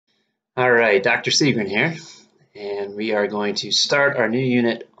All right, Dr. Segrin here, and we are going to start our new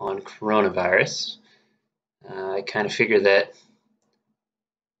unit on coronavirus. I kind of figured that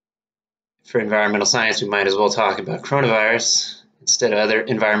for environmental science, we might as well talk about coronavirus instead of other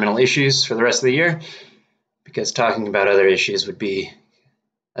environmental issues for the rest of the year, because talking about other issues would be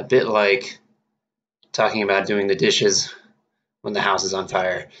a bit like talking about doing the dishes when the house is on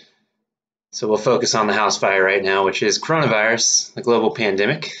fire. So we'll focus on the house fire right now, which is coronavirus, the global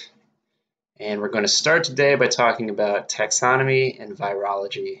pandemic. And we're going to start today by talking about taxonomy and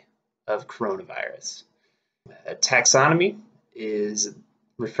virology of coronavirus. Taxonomy is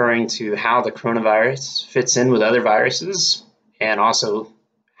referring to how the coronavirus fits in with other viruses and also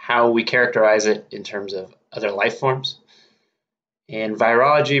how we characterize it in terms of other life forms. And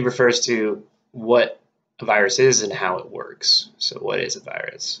virology refers to what a virus is and how it works. So what is a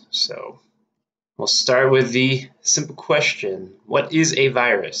virus? So we'll start with the simple question, what is a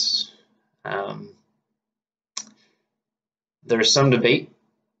virus? There's some debate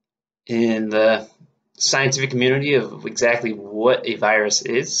in the scientific community of exactly what a virus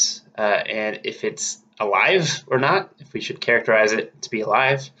is and if it's alive or not, if we should characterize it to be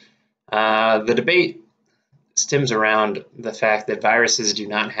alive. The debate stems around the fact that viruses do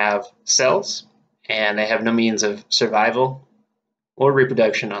not have cells and they have no means of survival or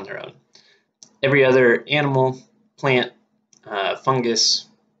reproduction on their own. Every other animal, plant, fungus,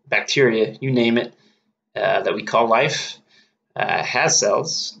 bacteria, you name it, that we call life has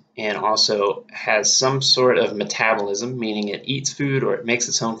cells and also has some sort of metabolism, meaning it eats food or it makes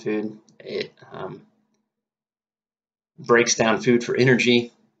its own food. It breaks down food for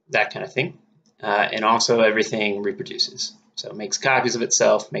energy, that kind of thing. And also everything reproduces. So it makes copies of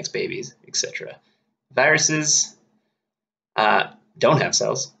itself, makes babies, etc. Viruses don't have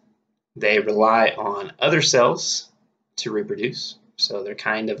cells. They rely on other cells to reproduce. So they're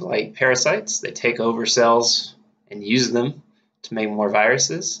kind of like parasites. They take over cells and use them to make more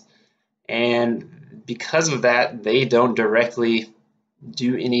viruses. And because of that, they don't directly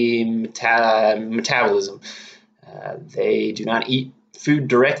do any metabolism. They do not eat food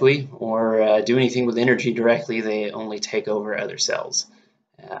directly or do anything with energy directly. They only take over other cells.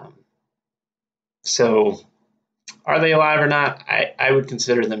 So are they alive or not? I would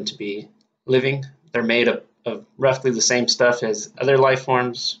consider them to be living. They're made of roughly the same stuff as other life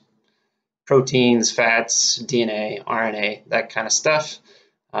forms, proteins, fats, DNA, RNA, that kind of stuff.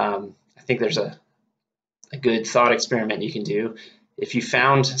 I think there's a good thought experiment you can do. If you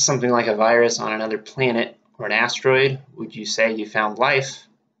found something like a virus on another planet or an asteroid, would you say you found life?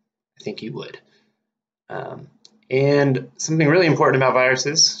 I think you would. And something really important about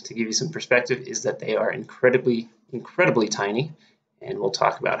viruses, to give you some perspective, is that they are incredibly tiny, and we'll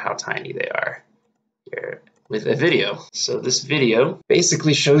talk about how tiny they are here with a video. So this video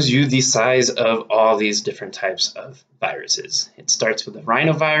basically shows you the size of all these different types of viruses. It starts with the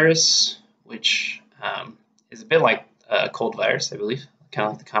rhinovirus, which is a bit like a cold virus, I believe, kind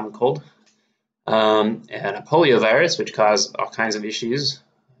of like the common cold, and a poliovirus, which caused all kinds of issues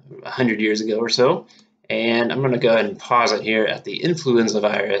 100 years ago or so. And I'm going to go ahead and pause it here at the influenza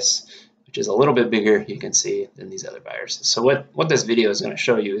virus, which is a little bit bigger, you can see, than these other viruses. So what this video is going to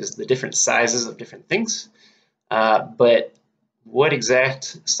show you is the different sizes of different things, but what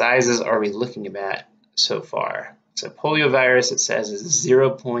exact sizes are we looking at so far? So poliovirus, it says, is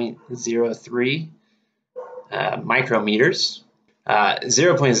 0.03 micrometers.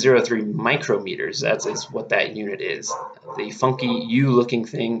 0.03 micrometers, that is what that unit is. The funky U-looking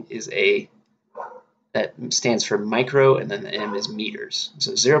thing is that stands for micro, and then the M is meters.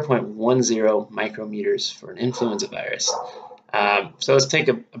 So 0.10 micrometers for an influenza virus. So let's take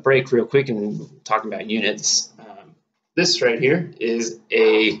a break real quick and talk about units. This right here is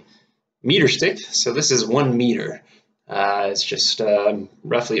a meter stick. So this is 1 meter. It's just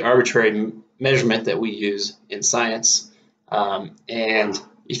roughly arbitrary measurement that we use in science. And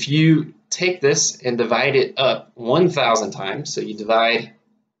if you take this and divide it up 1,000 times, so you divide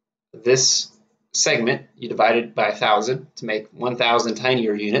this segment, you divide it by 1,000 to make 1,000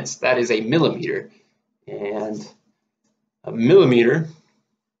 tinier units, that is a millimeter. And a millimeter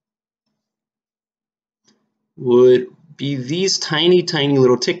would be these tiny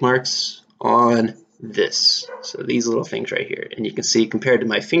little tick marks on this. So these little things right here. And you can see compared to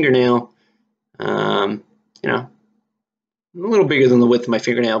my fingernail, you know, a little bigger than the width of my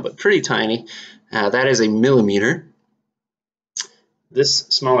fingernail, but pretty tiny. That is a millimeter. This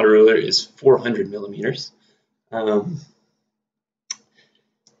smaller ruler is 400 millimeters.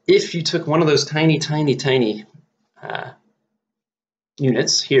 If you took one of those tiny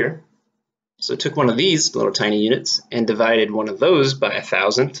units here, so took one of these little tiny units and divided one of those by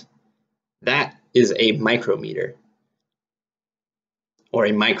 1,000, That is a micrometer, or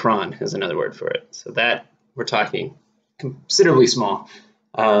a micron is another word for it. So that we're talking considerably small.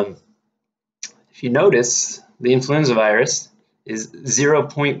 If you notice, the influenza virus is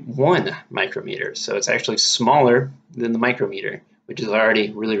 0.1 micrometer. So it's actually smaller than the micrometer, which is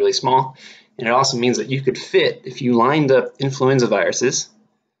already really, really small. And it also means that you could fit, if you lined up influenza viruses,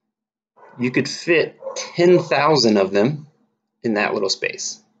 you could fit 10,000 of them in that little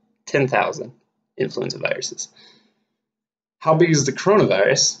space. 10,000 influenza viruses. How big is the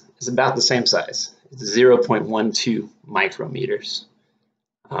coronavirus? It's about the same size. It's 0.12 micrometers.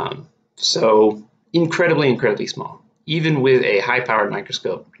 So incredibly, incredibly small. Even with a high-powered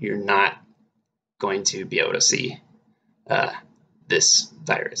microscope, you're not going to be able to see this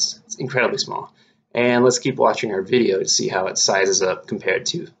virus. It's incredibly small. And let's keep watching our video to see how it sizes up compared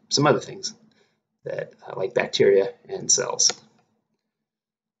to some other things that like bacteria and cells.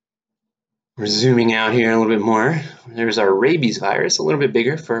 We're zooming out here a little bit more. There's our rabies virus, a little bit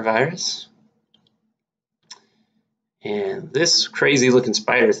bigger for a virus. And this crazy looking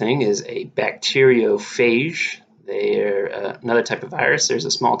spider thing is a bacteriophage. They're another type of virus. There's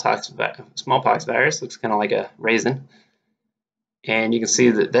a smallpox virus, looks kind of like a raisin. And you can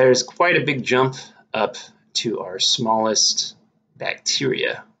see that there's quite a big jump up to our smallest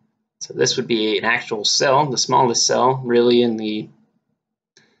bacteria. So this would be an actual cell. The smallest cell really in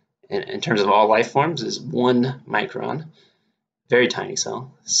terms of all life forms is 1 micron. Very tiny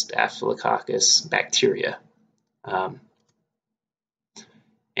cell, Staphylococcus bacteria.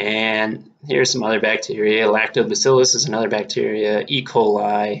 And here's some other bacteria. Lactobacillus is another bacteria. E.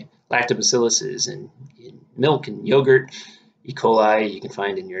 coli. Lactobacillus is in milk and yogurt. E. coli you can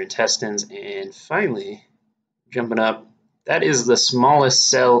find in your intestines. And finally, jumping up, that is the smallest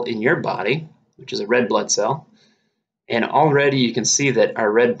cell in your body, which is a red blood cell. And already you can see that our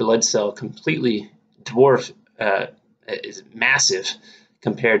red blood cell completely is massive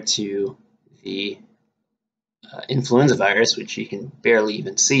compared to the influenza virus, which you can barely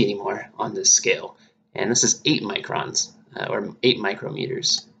even see anymore on this scale. And this is 8 microns, or 8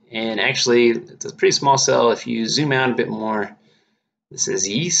 micrometers. And actually, it's a pretty small cell. If you zoom out a bit more, this is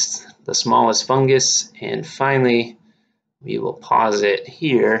yeast, the smallest fungus. And finally, we will pause it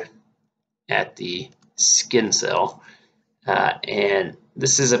here at the skin cell. And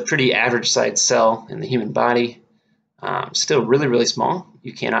this is a pretty average sized cell in the human body. Still really, really small.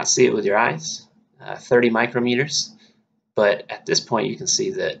 You cannot see it with your eyes. 30 micrometers, but at this point you can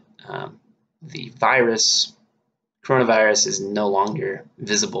see that the coronavirus is no longer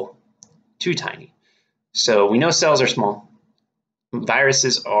visible, too tiny. So we know cells are small.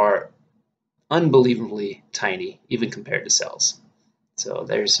 Viruses are unbelievably tiny, even compared to cells. So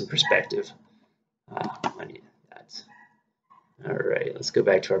there's some perspective on that. All right, let's go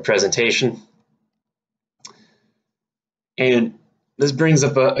back to our presentation. And this brings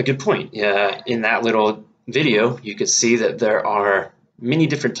up a good point. In that little video, you could see that there are many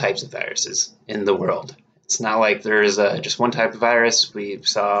different types of viruses in the world. It's not like there's just one type of virus. We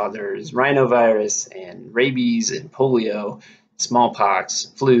saw there's rhinovirus and rabies and polio,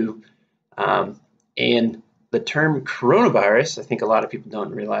 smallpox, flu. And the term coronavirus, I think a lot of people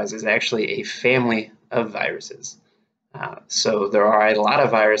don't realize, is actually a family of viruses. So there are a lot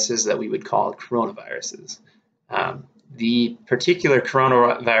of viruses that we would call coronaviruses. The particular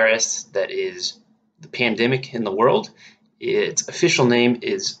coronavirus that is the pandemic in the world, its official name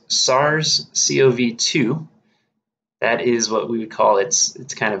is SARS-CoV-2. That is what we would call its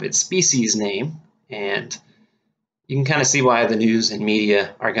kind of its species name, and you can kind of see why the news and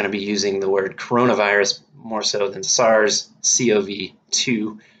media are going to be using the word coronavirus more so than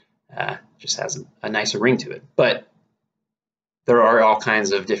SARS-CoV-2. Just has a nicer ring to it. But there are all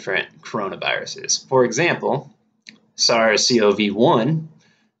kinds of different coronaviruses. For example, SARS-CoV-1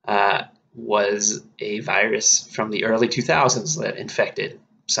 was a virus from the early 2000s that infected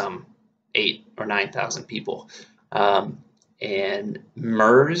some 8,000 or 9,000 people. And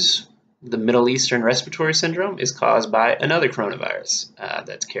MERS, the Middle Eastern Respiratory Syndrome, is caused by another coronavirus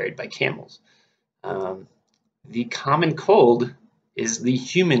that's carried by camels. The common cold is the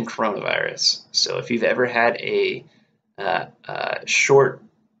human coronavirus. So if you've ever had a short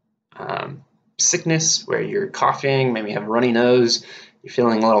sickness where you're coughing, maybe you have a runny nose, you're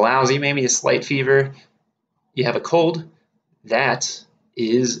feeling a little lousy, maybe a slight fever, you have a cold, that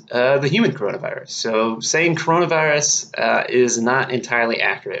is the human coronavirus. So saying coronavirus is not entirely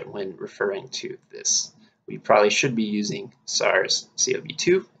accurate when referring to this. We probably should be using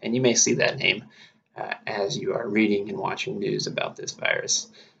SARS-CoV-2, and you may see that name as you are reading and watching news about this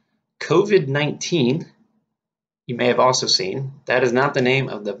virus. COVID-19, you may have also seen, that is not the name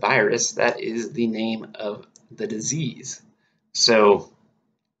of the virus, that is the name of the disease. So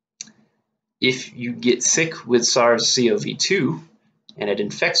if you get sick with SARS-CoV-2 and it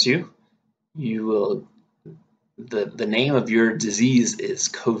infects you, you will, the name of your disease is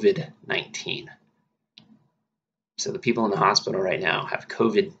COVID-19. So the people in the hospital right now have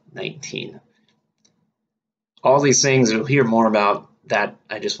COVID-19. All these things, you'll hear more about that.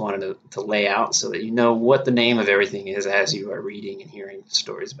 I just wanted to lay out so that you know what the name of everything is as you are reading and hearing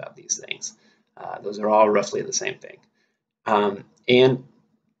stories about these things. Those are all roughly the same thing. And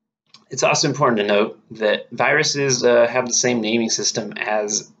it's also important to note that viruses have the same naming system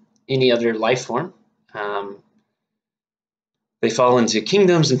as any other life form. They fall into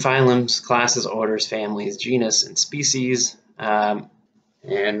kingdoms and phylums, classes, orders, families, genus, and species. And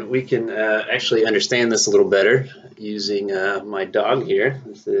we can actually understand this a little better using my dog here.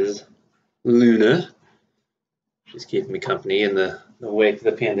 This is Luna. She's keeping me company in the wake of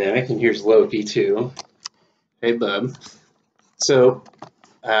the pandemic. And here's Loki too. Hey, bub. So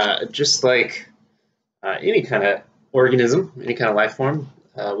just like any kind of organism, any kind of life form,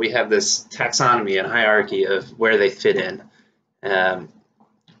 we have this taxonomy and hierarchy of where they fit in.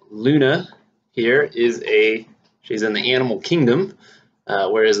 Luna here is she's in the animal kingdom,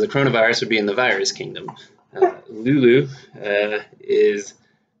 whereas the coronavirus would be in the virus kingdom. Lulu is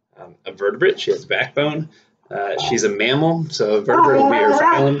a vertebrate. She has a backbone. She's a mammal, so a vertebrate will be her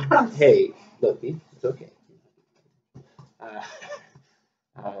phylum. Hey, Loki, it's okay.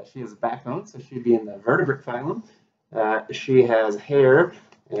 She has a backbone, so she'd be in the vertebrate phylum. She has hair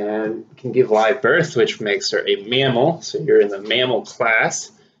and can give live birth, which makes her a mammal. So you're in the mammal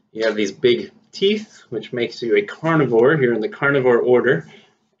class. You have these big teeth, which makes you a carnivore. You're in the carnivore order.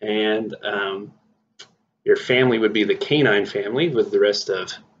 And your family would be the canine family with the rest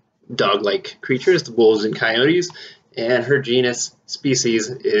of dog-like creatures, the wolves and coyotes. And her genus species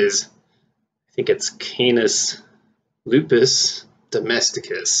is, I think it's Canis lupus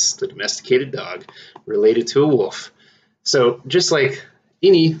domesticus, the domesticated dog, related to a wolf. So just like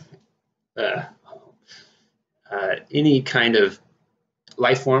any kind of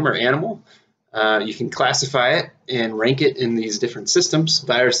life form or animal, you can classify it and rank it in these different systems.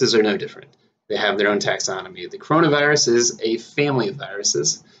 Viruses are no different. They have their own taxonomy. The coronavirus is a family of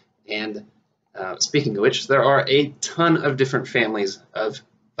viruses, and speaking of which, there are a ton of different families of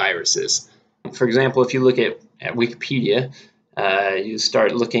viruses. For example, if you look at Wikipedia, you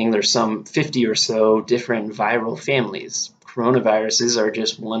start looking, there's some 50 or so different viral families. Coronaviruses are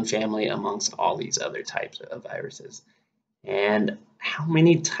just one family amongst all these other types of viruses. And how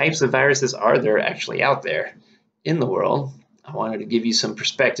many types of viruses are there actually out there in the world? I wanted to give you some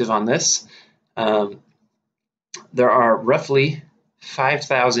perspective on this. There are roughly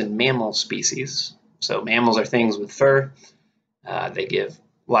 5,000 mammal species. So mammals are things with fur. They give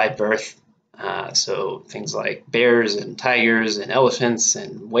live birth. So things like bears and tigers and elephants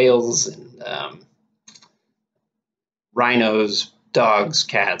and whales and rhinos, dogs,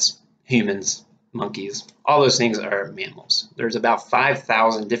 cats, humans, monkeys, all those things are mammals. There's about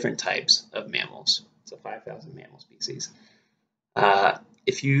 5,000 different types of mammals. So 5,000 mammal species.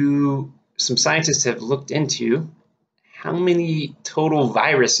 Some scientists have looked into how many total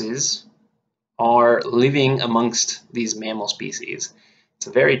viruses are living amongst these mammal species. It's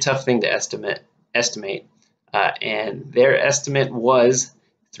a very tough thing to estimate, and their estimate was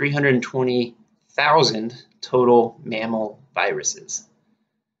 320,000 total mammal viruses.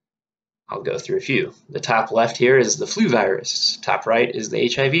 I'll go through a few. The top left here is the flu virus. Top right is the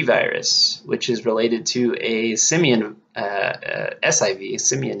HIV virus, which is related to a simian, SIV,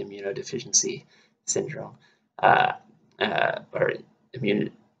 simian immunodeficiency syndrome, or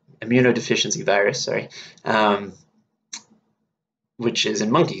immunodeficiency virus, sorry, which is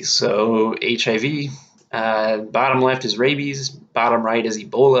in monkeys. So HIV, bottom left is rabies, bottom right is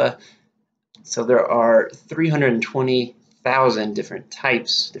Ebola. So there are 320,000 different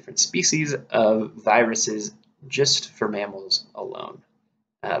types, different species of viruses just for mammals alone.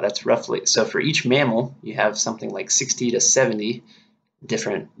 That's roughly, so for each mammal, you have something like 60 to 70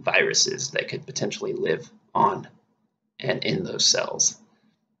 different viruses that could potentially live on and in those cells.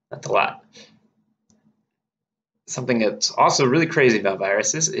 That's a lot. Something that's also really crazy about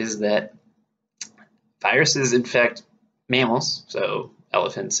viruses is that viruses infect mammals, so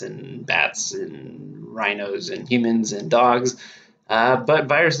elephants and bats and rhinos and humans and dogs, but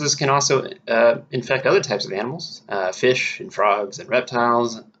viruses can also infect other types of animals, fish and frogs and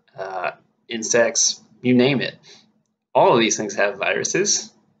reptiles, insects, you name it. All of these things have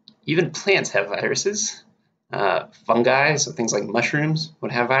viruses. Even plants have viruses. Fungi, so things like mushrooms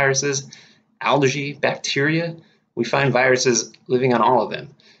would have viruses. Algae, bacteria, we find viruses living on all of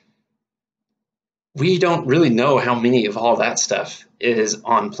them. We don't really know how many of all that stuff is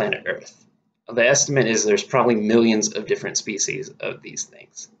on planet Earth. The estimate is there's probably millions of different species of these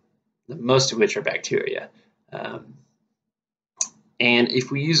things, most of which are bacteria. And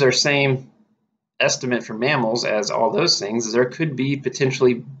if we use our same estimate for mammals as all those things, there could be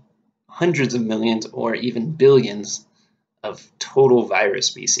potentially hundreds of millions or even billions of total virus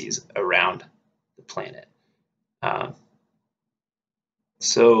species around the planet.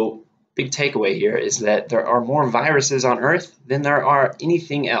 So big takeaway here is that there are more viruses on Earth than there are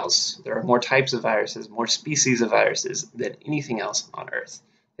anything else. There are more types of viruses, more species of viruses than anything else on Earth.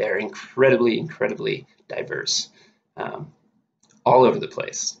 They're incredibly, incredibly diverse, all over the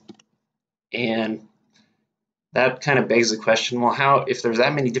place. And that kind of begs the question, well, how, if there's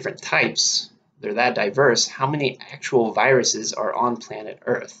that many different types, they're that diverse, how many actual viruses are on planet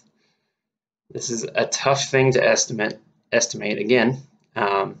Earth? This is a tough thing to estimate again,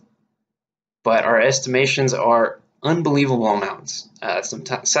 but our estimations are unbelievable amounts. Some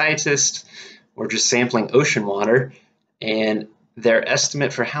scientists were just sampling ocean water, and their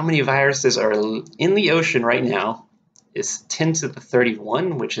estimate for how many viruses are in the ocean right now is 10 to the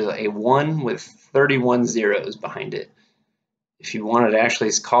 31, which is a 1 with 31 zeros behind it. If you wanted to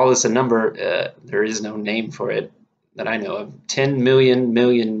actually call this a number, there is no name for it that I know of. 10 million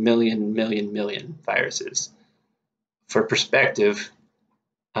viruses. For perspective,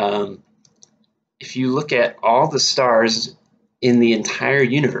 if you look at all the stars in the entire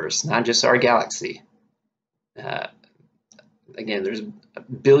universe, not just our galaxy, again, there's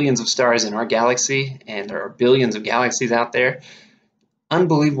billions of stars in our galaxy, and there are billions of galaxies out there.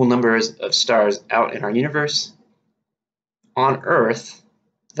 Unbelievable numbers of stars out in our universe. On Earth,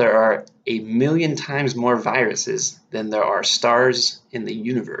 there are 1 million times more viruses than there are stars in the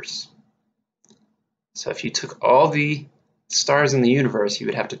universe. So if you took all the stars in the universe, you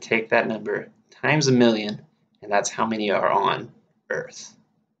would have to take that number times 1 million, and that's how many are on Earth,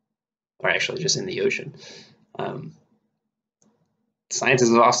 or actually just in the ocean. Scientists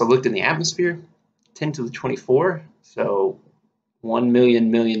have also looked in the atmosphere, 10 to the 24, so 1 million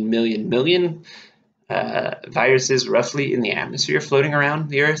viruses roughly in the atmosphere floating around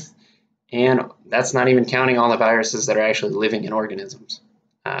the Earth, and that's not even counting all the viruses that are actually living in organisms.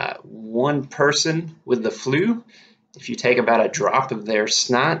 One person with the flu, if you take about a drop of their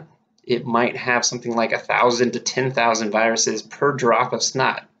snot, it might have something like 1,000 to 10,000 viruses per drop of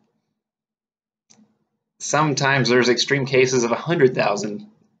snot. Sometimes there's extreme cases of 100,000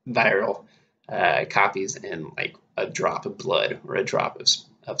 viral copies in like a drop of blood or a drop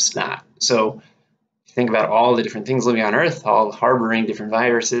of snot. So if you think about all the different things living on Earth, all harboring different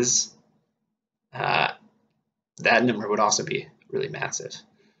viruses, that number would also be really massive.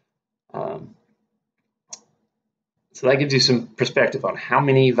 So that gives you some perspective on how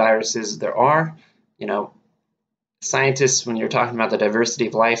many viruses there are. You know, scientists, when you're talking about the diversity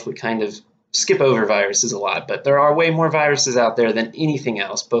of life, we kind of skip over viruses a lot, but there are way more viruses out there than anything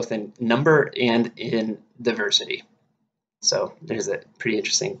else, both in number and in diversity. So there's a pretty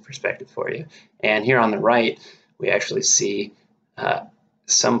interesting perspective for you. And here on the right, we actually see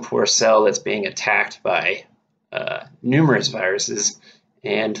some poor cell that's being attacked by numerous viruses.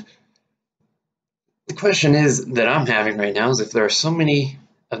 And the question is that I'm having right now is if there are so many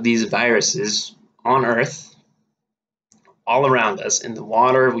of these viruses on Earth, all around us, in the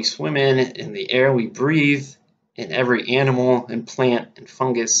water we swim in the air we breathe, in every animal and plant and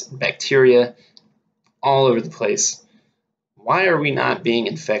fungus and bacteria, all over the place, why are we not being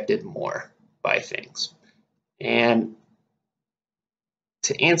infected more by things? And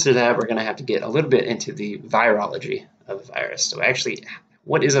to answer that, we're going to have to get a little bit into the virology of a virus. So actually,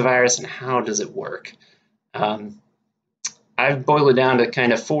 what is a virus and how does it work? I've boiled it down to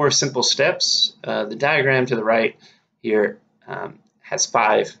kind of 4 simple steps. The diagram to the right here has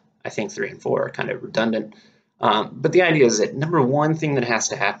 5. I think 3 and 4 are kind of redundant. But the idea is that number 1 thing that has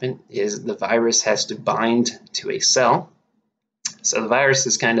to happen is the virus has to bind to a cell. So the virus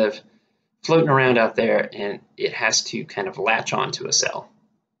is kind of floating around out there, and it has to kind of latch onto a cell.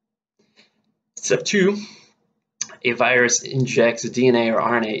 Step 2, a virus injects DNA or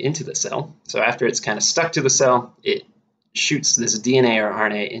RNA into the cell. So after it's kind of stuck to the cell, it shoots this DNA or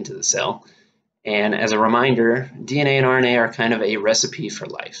RNA into the cell. And as a reminder, DNA and RNA are kind of a recipe for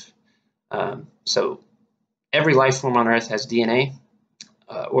life. So every life form on Earth has DNA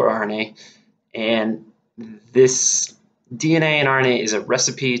or RNA, and this DNA and RNA is a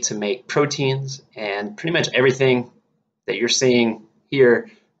recipe to make proteins, and pretty much everything that you're seeing here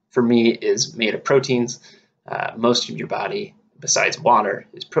for me is made of proteins. Most of your body besides water,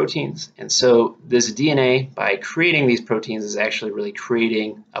 is proteins. And so this DNA, by creating these proteins, is actually really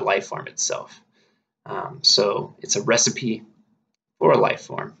creating a life form itself. So it's a recipe for a life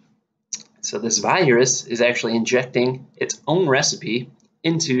form. So this virus is actually injecting its own recipe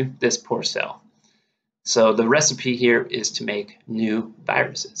into this poor cell. So the recipe here is to make new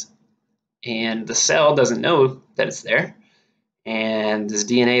viruses. And the cell doesn't know that it's there. And this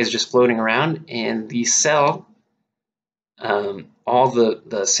DNA is just floating around, and the cell, all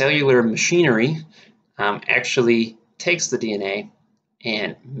the cellular machinery actually takes the DNA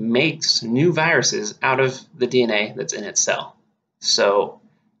and makes new viruses out of the DNA that's in its cell. So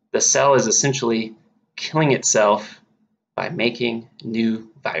the cell is essentially killing itself by making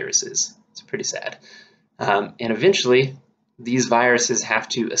new viruses. It's pretty sad. And eventually, these viruses have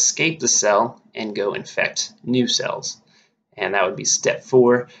to escape the cell and go infect new cells. And that would be step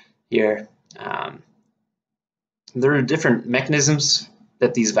 4 here. There are different mechanisms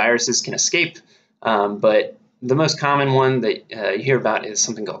that these viruses can escape, but the most common one that you hear about is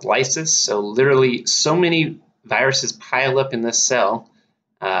something called lysis. So literally, so many viruses pile up in this cell,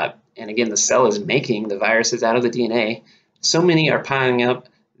 and again, the cell is making the viruses out of the DNA. So many are piling up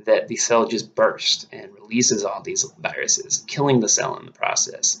that the cell just bursts and releases all these viruses, killing the cell in the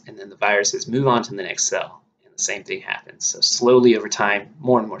process. And then the viruses move on to the next cell, and the same thing happens. So slowly over time,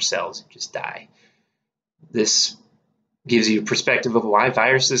 more and more cells just die. This gives you a perspective of why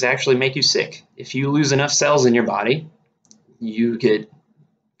viruses actually make you sick. If you lose enough cells in your body, you get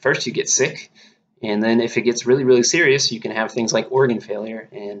sick, and then if it gets really, really serious, you can have things like organ failure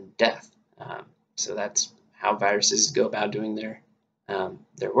and death. So that's how viruses go about doing their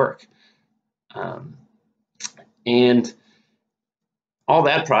work. And all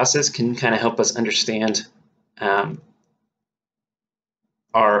that process can kind of help us understand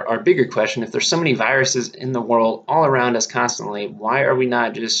our bigger question. If there's so many viruses in the world all around us constantly, why are we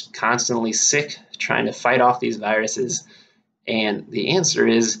not just constantly sick trying to fight off these viruses? And the answer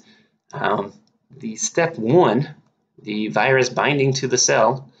is the step 1, the virus binding to the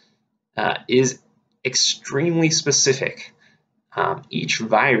cell, is extremely specific. Each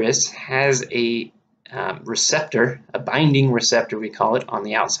virus has a receptor, a binding receptor we call it, on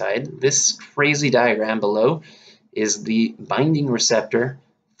the outside. This crazy diagram below is the binding receptor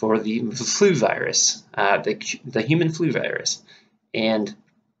for the flu virus, the human flu virus. And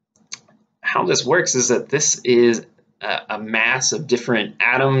how this works is that this is a mass of different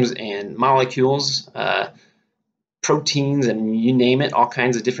atoms and molecules, proteins, and you name it, all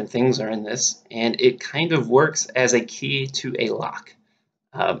kinds of different things are in this, and it kind of works as a key to a lock.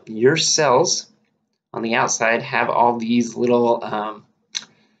 Your cells on the outside have all these little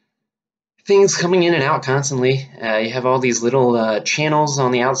things coming in and out constantly. You have all these little channels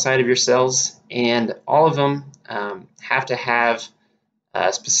on the outside of your cells, and all of them have to have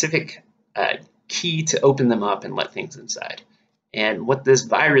a specific key to open them up and let things inside. And what this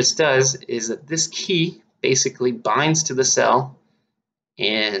virus does is that this key basically binds to the cell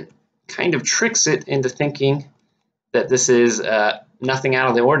and kind of tricks it into thinking that this is nothing out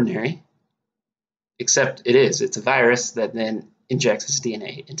of the ordinary, except it is. It's a virus that then injects its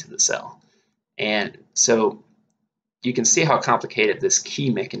DNA into the cell. And so you can see how complicated this key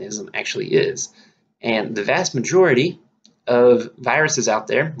mechanism actually is. And the vast majority of viruses out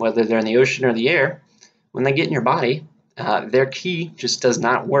there, whether they're in the ocean or the air, when they get in your body, their key just does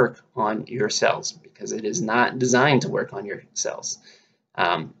not work on your cells because it is not designed to work on your cells.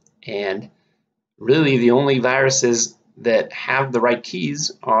 And really the only viruses that have the right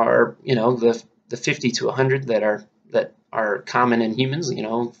keys are, the 50 to 100 that are common in humans,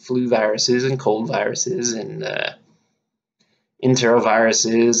 flu viruses and cold viruses and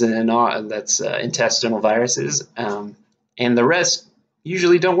enteroviruses and all, that's intestinal viruses. And the rest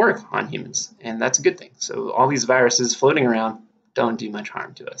usually don't work on humans, and that's a good thing. So all these viruses floating around don't do much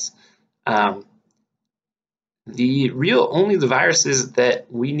harm to us. Only the viruses that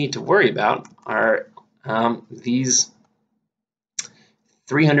we need to worry about are these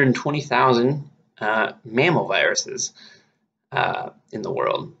 320,000 mammal viruses in the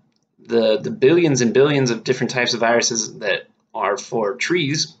world. The billions and billions of different types of viruses that are for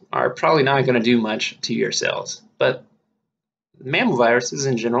trees are probably not going to do much to your cells, but mammal viruses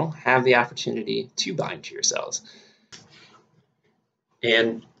in general have the opportunity to bind to your cells.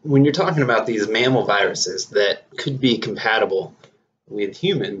 And when you're talking about these mammal viruses that could be compatible with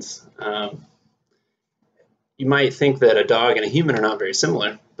humans, you might think that a dog and a human are not very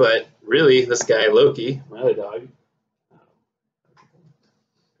similar, but really this guy Loki, my other dog,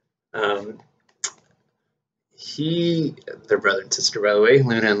 they're brother and sister, by the way,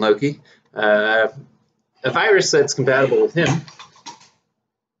 Luna and Loki. a virus that's compatible with him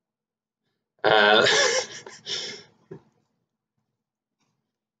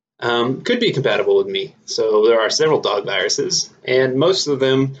could be compatible with me. So there are several dog viruses, and most of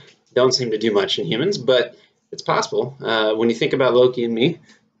them don't seem to do much in humans, but it's possible. When you think about Loki and me,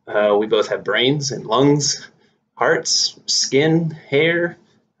 we both have brains and lungs, hearts, skin, hair.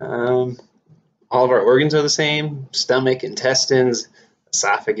 All of our organs are the same: stomach, intestines,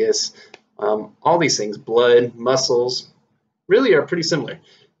 esophagus, all these things, blood, muscles, really are pretty similar.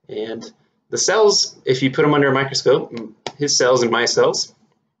 And the cells, if you put them under a microscope, his cells and my cells,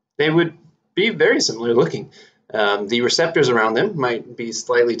 they would be very similar looking. The receptors around them might be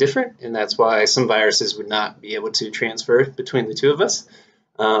slightly different, and that's why some viruses would not be able to transfer between the two of us.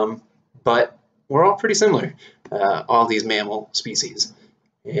 But we're all pretty similar, all these mammal species.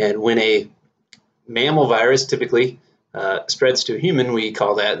 And when a mammal virus typically spreads to a human, we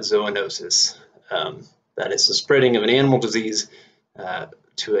call that zoonosis. That is the spreading of an animal disease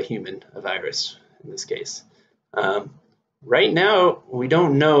to a human, a virus in this case. Right now, we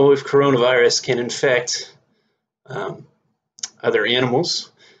don't know if coronavirus can infect other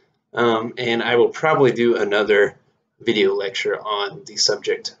animals, and I will probably do another video lecture on the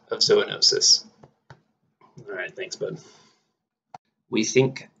subject of zoonosis. All right, thanks, bud. We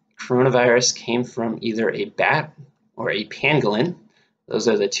think coronavirus came from either a bat or a pangolin. Those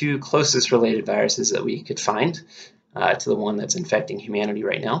are the two closest related viruses that we could find to the one that's infecting humanity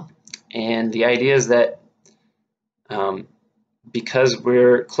right now. And the idea is that because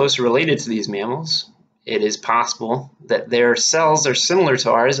we're closely related to these mammals, it is possible that their cells are similar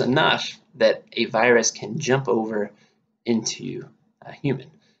to ours enough that a virus can jump over into a human.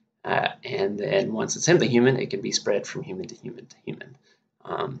 And then once it's in the human, it can be spread from human to human to human.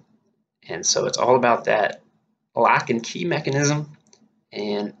 And so it's all about that lock and key mechanism.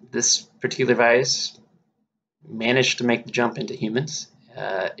 And this particular virus managed to make the jump into humans.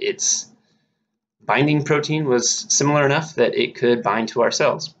 Its binding protein was similar enough that it could bind to our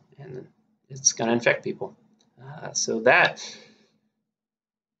cells, and it's going to infect people. So that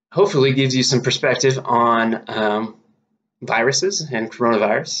hopefully gives you some perspective on viruses and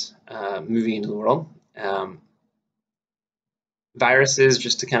coronavirus moving into the world. Viruses,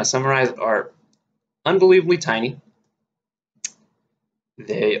 just to kind of summarize, are unbelievably tiny.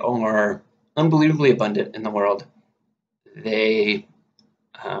 They are unbelievably abundant in the world. They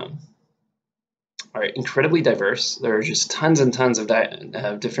are incredibly diverse. There are just tons and tons of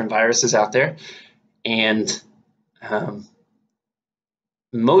different viruses out there, and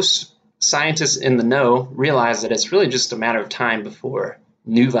most scientists in the know realize that it's really just a matter of time before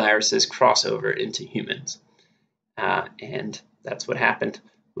new viruses cross over into humans. And that's what happened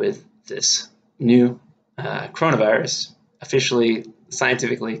with this new coronavirus, officially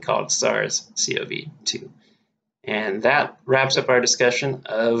scientifically called SARS-CoV-2. And that wraps up our discussion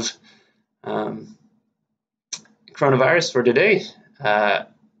of coronavirus for today.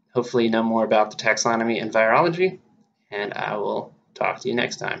 Hopefully you know more about the taxonomy and virology, and I will talk to you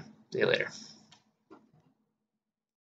next time. See you later.